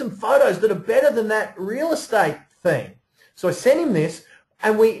 we need some photos that are better than that real estate thing. So I sent him this,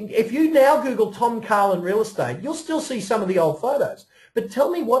 and if you now Google Tom Carlin real estate, you'll still see some of the old photos. But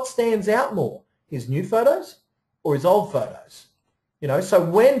tell me what stands out more, his new photos or his old photos? So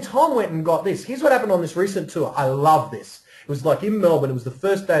when Tom went and got this, here's what happened on this recent tour. I love this. It was like in Melbourne. It was the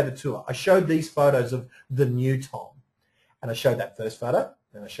first day of the tour. I showed these photos of the new Tom. And I showed that first photo.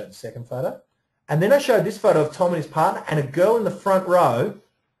 Then I showed the second photo. And then I showed this photo of Tom and his partner. And a girl in the front row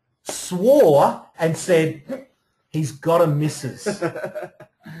swore and said, "He's got a missus."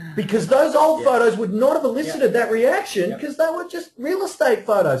 Because those old photos would not have elicited that reaction because they were just real estate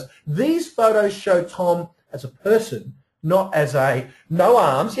photos. These photos show Tom as a person, not as no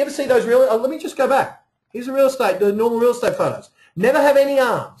arms. You ever see those let me just go back. Here's the normal real estate photos. Never have any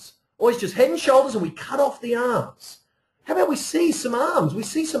arms. Always just head and shoulders, and we cut off the arms. How about we see some arms? We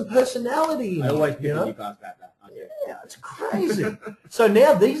see some personality. I always pick on you guys about that. Yeah, it's crazy. So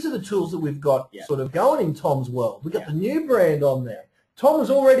now these are the tools that we've got sort of going in Tom's world. We've got the new brand on there. Tom was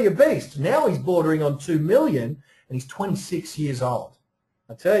already a beast. Now he's bordering on 2 million, and he's 26 years old.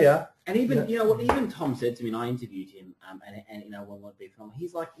 I tell you. And even what even Tom said to me, and I interviewed him, and one would be from.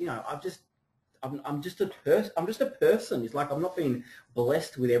 He's like, I'm just a person. It's like I'm not being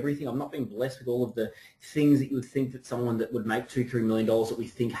blessed with everything. I'm not being blessed with all of the things that you would think that someone that would make $2-3 million that we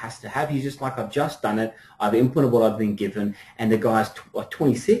think has to have. He's just like, I've just done it. I've implemented what I've been given. And the guy's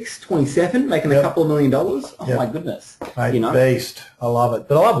 26, 27, making a couple of $1 million. Oh my goodness! Beast. I love it.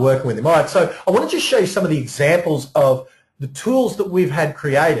 But I love working with him. All right. So I want to just show you some of the examples of the tools that we've had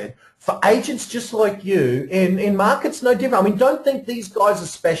created for agents just like you in markets no different. I mean, don't think these guys are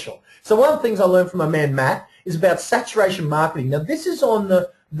special. So one of the things I learned from my man Matt is about saturation marketing. Now this is on the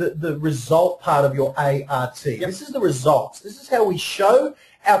result part of your ART. This is the results. This is how we show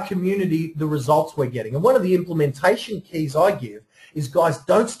our community the results we're getting. And one of the implementation keys I give is, guys,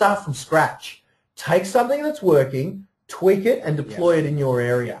 don't start from scratch. Take something that's working, tweak it, and deploy it in your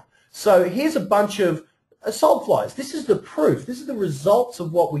area. So here's a bunch of sold flyers. This is the proof. This is the results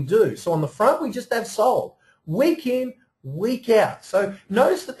of what we do. So on the front, we just have sold. Week in, week out. So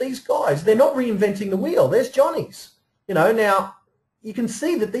notice that these guys, they're not reinventing the wheel. There's Johnny's. Now you can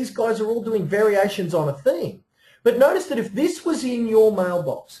see that these guys are all doing variations on a theme. But notice that if this was in your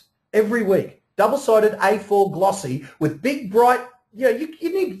mailbox every week, double-sided A4 glossy with big bright, you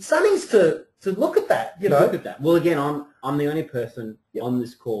need sunnies So look at that, you know. Look at that. Well, again, I'm the only person Yep. on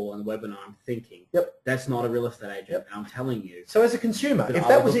this call and the webinar I'm thinking. Yep. That's not a real estate agent. Yep. And I'm telling you. So as a consumer, But if I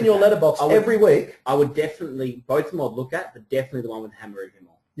that would was look in at your that. letterbox I would- every week, I would definitely, both of them I'd look at, but definitely the one with Hammer even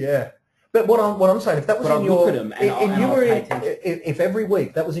more. yeah. But what I'm saying, if that was But in I'd your, look at 'em and and you I'll were pay in, attention. if every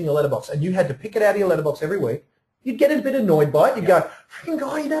week that was in your letterbox and you had to pick it out of your letterbox every week, you'd get a bit annoyed by it. You'd go, freaking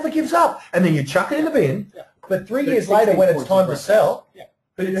guy, he never gives up, and then you'd chuck it in the bin. Yeah. But 3 But years later, 16 when it's points time of to reference. sell, Yeah.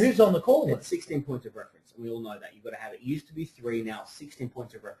 who's on the call? It's 16 points of reference, and we all know that. You've got to have it. It used to be 3, now it's 16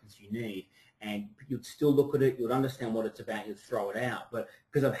 points of reference you need, and you'd still look at it, you'd understand what it's about, you'd throw it out. But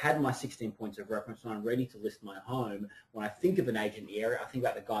because I've had my 16 points of reference and I'm ready to list my home, when I think of an agent in the area, I think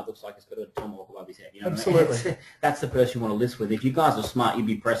about the guy that looks like he's got a tomahawk above his head. You know what I mean? Absolutely. That's the person you want to list with. If you guys are smart, you'd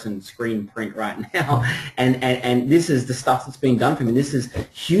be pressing screen print right now. And this is the stuff that's being done for me. This is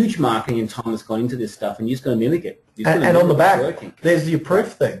huge marketing and time that's gone into this stuff, and you're just going to mimic it. And on the back, there's your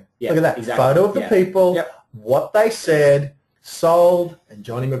proof thing. Yeah, Look at that. exactly. Photo of the Yeah. people, Yep. what they said, sold, and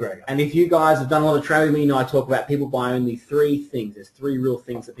Johnny McGregor. And if you guys have done a lot of training with me, you know I talk about people buy only 3 things. There's 3 real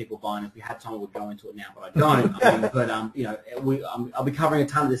things that people buy, and if we had time, we'd go into it now, but I don't. You know, I'll be covering a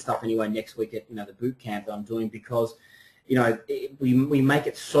ton of this stuff anyway next week at the boot camp that I'm doing, because we make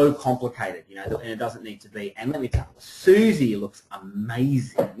it so complicated, and it doesn't need to be. And let me tell you, Susie looks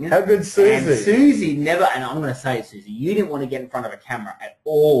amazing. How good Susie? And Susie never, and I'm going to say it, Susie, you didn't want to get in front of a camera at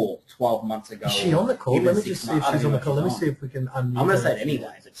all 12 months ago. Is she on the call? even Let me 6 just see months. if I she's don't on the know call. if Let me she's see on. if we can unmute I'm going to her. say it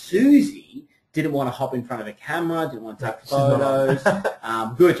anyway, but Susie didn't want to hop in front of a camera, didn't want to take She's not.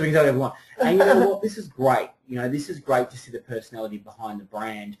 photos. Good, so we can tell everyone. And you know what? This is great. This is great to see the personality behind the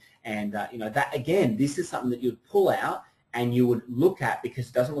brand. And, that, again, this is something that you'd pull out and you would look at, because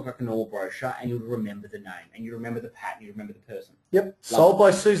it doesn't look like a normal brochure, and you would remember the name, and you remember the pattern, you remember the person. Yep, sold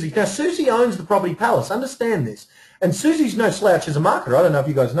by Susie. Now, Susie owns the Property Palace. Understand this. And Susie's no slouch as a marketer. I don't know if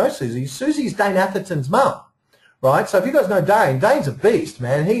you guys know Susie. Susie's Dane Atherton's mum, right? So if you guys know Dane, Dane's a beast,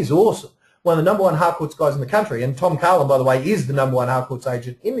 man. He's awesome. One of the #1 Harcourts guys in the country. And Tom Carlin, by the way, is the #1 Harcourts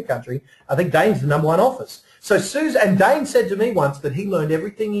agent in the country. I think Dane's the #1 office. So and Dane said to me once that he learned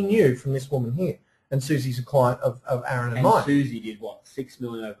everything he knew from this woman here. And Susie's a client of Aaron and mine. Susie did what, $6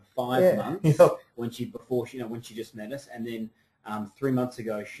 million over 5 months Yep. when she just met us, and then 3 months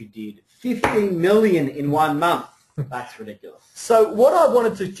ago she did $15 million in 1 month. That's ridiculous. So what I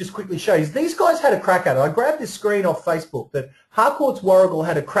wanted to just quickly show you is these guys had a crack at it. I grabbed this screen off Facebook that Harcourts Warrigal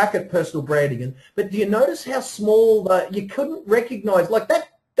had a crack at personal branding, but do you notice how small you couldn't recognise? Like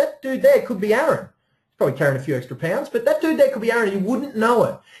that dude there could be Aaron. Probably carrying a few extra pounds, but that dude there could be Aaron. You wouldn't know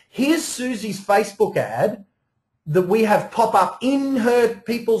it. Here's Susie's Facebook ad that we have pop up in her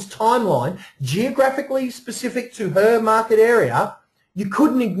people's timeline, geographically specific to her market area. You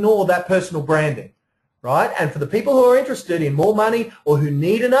couldn't ignore that personal branding, right? And for the people who are interested in more money or who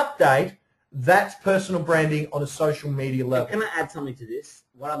need an update, that's personal branding on a social media level. Can I add something to this?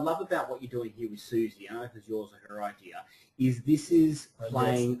 What I love about what you're doing here with Susie, I don't know if it's yours or her idea, is this is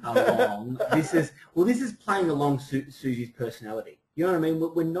playing along. This is playing along Susie's personality. You know what I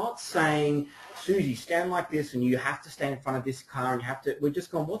mean? We're not saying, Susie, stand like this and you have to stand in front of this car and you have to, we're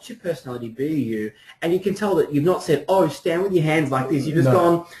just going, what's your personality, be you? And you can tell that you've not said, oh, stand with your hands like this. You've just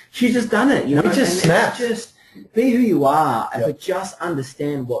gone, she's just done it. We just snapped. Just be who you are, but just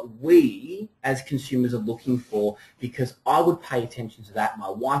understand what we as consumers are looking for, because I would pay attention to that, my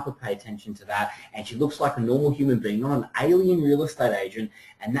wife would pay attention to that, and she looks like a normal human being, not an alien real estate agent,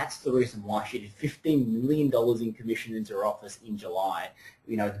 and that's the reason why she did $15 million in commission into her office in July,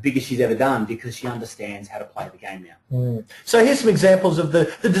 the biggest she's ever done, because she understands how to play the game now. So here's some examples of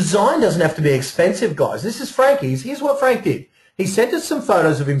the design doesn't have to be expensive, guys. This is Frankie's. Here's what Frank did. He sent us some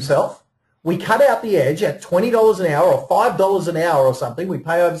photos of himself. We cut out the edge at $20 an hour or $5 an hour or something. We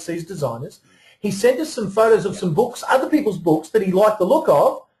pay overseas designers. He sent us some photos of some books, other people's books that he liked the look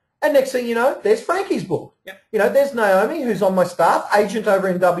of. And next thing you know, there's Frankie's book. Yep. There's Naomi, who's on my staff, agent over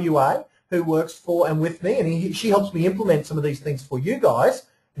in WA, who works for and with me, and she helps me implement some of these things for you guys.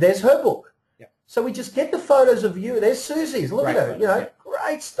 There's her book. Yep. So we just get the photos of you. There's Susie's. Look at her. Photos,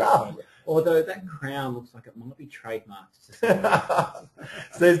 Great stuff. Although that crown looks like it might be trademarked.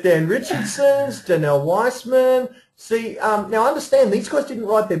 So there's Dan Richardson's, Danelle Weissman. See, now understand, these guys didn't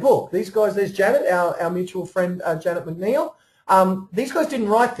write their book. These guys, there's Janet, our mutual friend, Janet McNeil. These guys didn't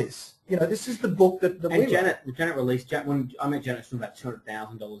write this. This is the book that we Janet released. When I met Janet, she was about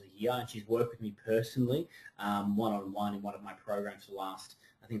 $200,000 a year, and she's worked with me personally, one-on-one in one of my programs for the last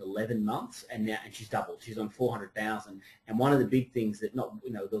I think 11 months, and she's doubled. She's on 400,000. And one of the big things that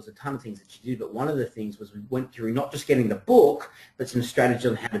there was a ton of things that she did, but one of the things was we went through not just getting the book, but some strategy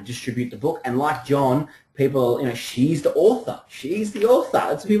on how to distribute the book. And like John, people, she's the author. She's the author.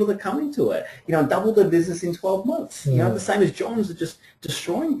 It's the people that come into it. Double the business in 12 months. The same as John's are just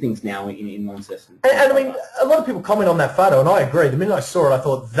destroying things now in Launceston. And I mean, a lot of people comment on that photo, and I agree. The minute I saw it, I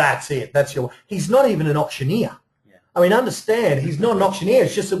thought, that's it. He's not even an auctioneer. I mean, understand, he's not an auctioneer.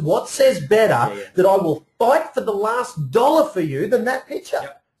 It's just that what says better that I will fight for the last dollar for you than that picture.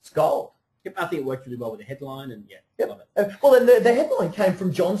 Yep. It's gold. Yep, I think it worked really well with the headline, and love it. Well, then the headline came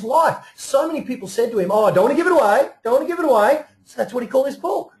from John's life. So many people said to him, I don't want to give it away. Don't want to give it away. So that's what he called his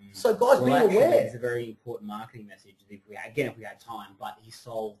book. So guys, be aware. It's a very important marketing message. If we had time, but he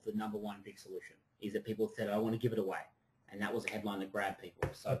solved the number one big solution, is that people said, I want to give it away. And that was a headline that grabbed people.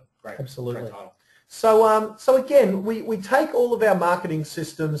 So great. Absolutely. Great title. So again, we take all of our marketing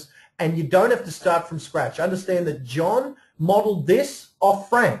systems, and you don't have to start from scratch. Understand that John modeled this off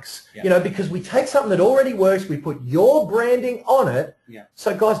Frank's, because we take something that already works, we put your branding on it. Yeah.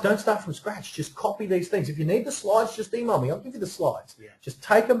 So guys, don't start from scratch. Just copy these things. If you need the slides, just email me. I'll give you the slides. Yeah. Just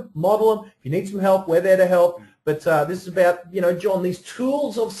take them, model them. If you need some help, we're there to help. But this is about, John, these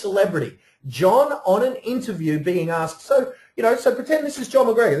tools of celebrity. John on an interview being asked, so pretend this is John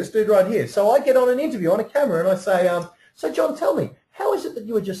McGregor, this dude right here. So I get on an interview on a camera and I say, so John, tell me, how is it that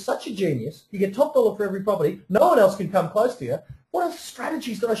you are just such a genius? You get top dollar for every property. No one else can come close to you. What are the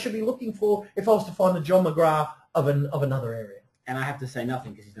strategies that I should be looking for if I was to find the John McGrath of another area? And I have to say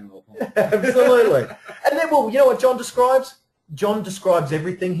nothing because he's done it all. Absolutely. And then, well, you know what John describes? John describes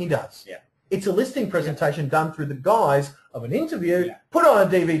everything he does. Yeah. It's a listing presentation done through the guise of an interview, put on a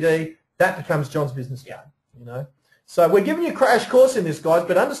DVD. That becomes John's business card, So we're giving you a crash course in this, guys,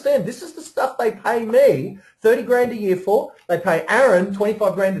 but understand this is the stuff they pay me 30 grand a year for. They pay Aaron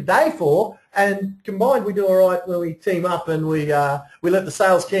 25 grand a day for, and combined we do all right when we team up and we let the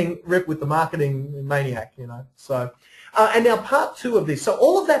sales king rip with the marketing maniac, So, and now part two of this. So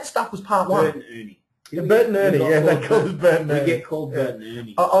all of that stuff was part one. Bert and Ernie. Bert and Ernie, they call us Bert and Ernie. We get called Bert and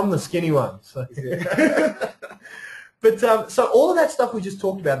Ernie. I'm the skinny one. So. But so all of that stuff we just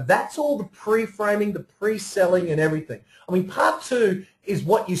talked about, that's all the pre-framing, the pre-selling and everything. I mean, part two is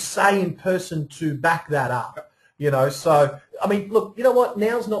what you say in person to back that up, So, I mean, look, you know what?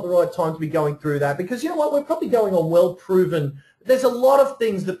 Now's not the right time to be going through that because, you know what? We're probably going on well-proven. There's a lot of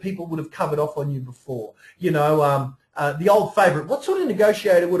things that people would have covered off on you before. The old favourite, what sort of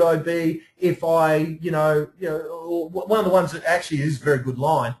negotiator would I be if I, one of the ones that actually is a very good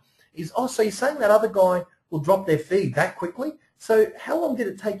line is, so you're saying that other guy will drop their fee that quickly? So how long did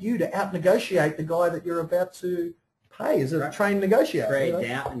it take you to out-negotiate the guy that you're about to pay as a trained negotiator? Create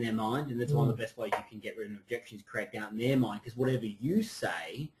doubt in their mind, and that's one of the best ways you can get rid of objections, create doubt in their mind, because whatever you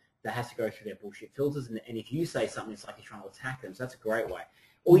say, that has to go through their bullshit filters, and if you say something, it's like you're trying to attack them, so that's a great way.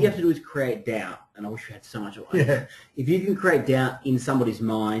 All you have to do is create doubt, and I wish we had so much of it. Yeah. If you can create doubt in somebody's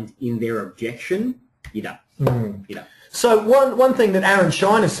mind, in their objection, you're done. You're done. So one thing that Aaron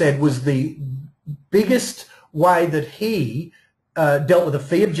Shiner said was the biggest way that he dealt with a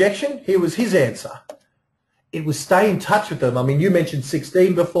fee objection, here was his answer. It was stay in touch with them. I mean, you mentioned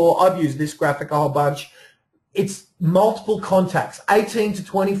 16 before. I've used this graphic a whole bunch. It's multiple contacts, 18 to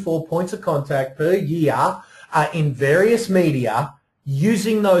 24 points of contact per year in various media.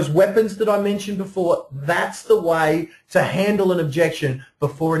 Using those weapons that I mentioned before, that's the way to handle an objection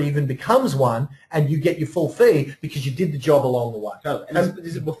before it even becomes one, and you get your full fee because you did the job along the way. Oh, and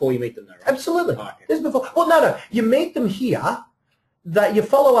this is before you meet them, though, right? Absolutely. Oh, okay. This is before. Well, no. You meet them here. That you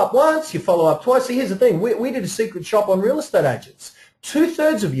follow up once, you follow up twice. See, here's the thing. We did a secret shop on real estate agents.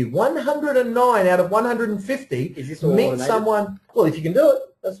 2/3 of you, 109 out of 150, meet automated? someone. Well, if you can do it,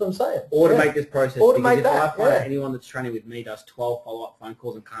 that's what I'm saying. Automate this process. Automate if that. I find out anyone that's training with me does 12 follow-up phone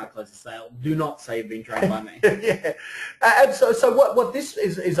calls and can't close the sale, do not say you've been trained by me. Yeah. And so what this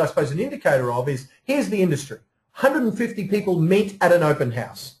is, I suppose, an indicator of is here's the industry. 150 people meet at an open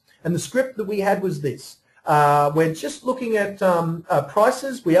house. And the script that we had was this. We're just looking at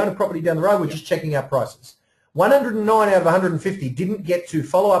prices. We own a property down the road. We're just checking out prices. 109 out of 150 didn't get to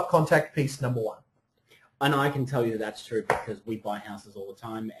follow-up contact piece number one. And I can tell you that that's true because we buy houses all the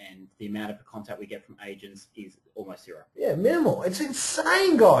time, and the amount of contact we get from agents is almost zero. Yeah, minimal. It's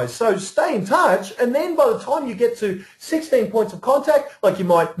insane, guys. So stay in touch, and then by the time you get to 16 points of contact, like you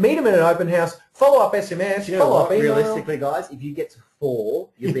might meet them in an open house, follow-up SMS, follow-up email. Realistically, guys, if you get to 4,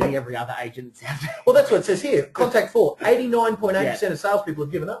 you're beating every other agent that's out there. Well, that's what it says here. Contact 4. 89.8% of salespeople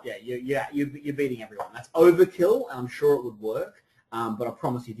have given up. Yeah, you're beating everyone. That's overkill, and I'm sure it would work. But I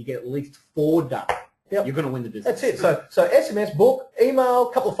promise you, if you get at least 4 done, Yep. you're going to win the business. That's it. So SMS, book, email,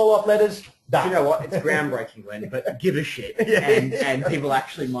 couple of follow-up letters, done. You know what? It's groundbreaking, Glenn, but give a shit. And people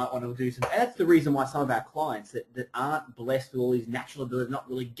actually might want to do some. And that's the reason why some of our clients that aren't blessed with all these natural abilities, not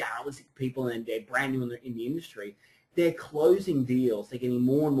really garrulous people, and they're brand new in the industry, they're closing deals. They're getting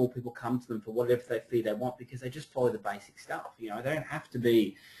more and more people come to them for whatever fee they want because they just follow the basic stuff. You know, they don't have to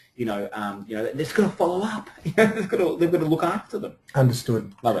be, they're just going to follow up. They've got to look after them.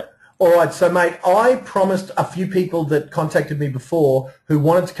 Understood. Love it. All right, so mate, I promised a few people that contacted me before who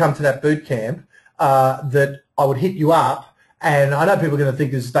wanted to come to that boot camp that I would hit you up, and I know people are going to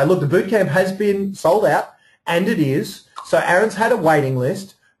think this today. Look, the boot camp has been sold out, and it is. So Aaron's had a waiting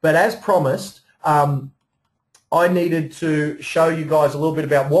list, but as promised, I needed to show you guys a little bit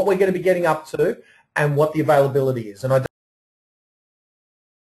about what we're going to be getting up to and what the availability is. And I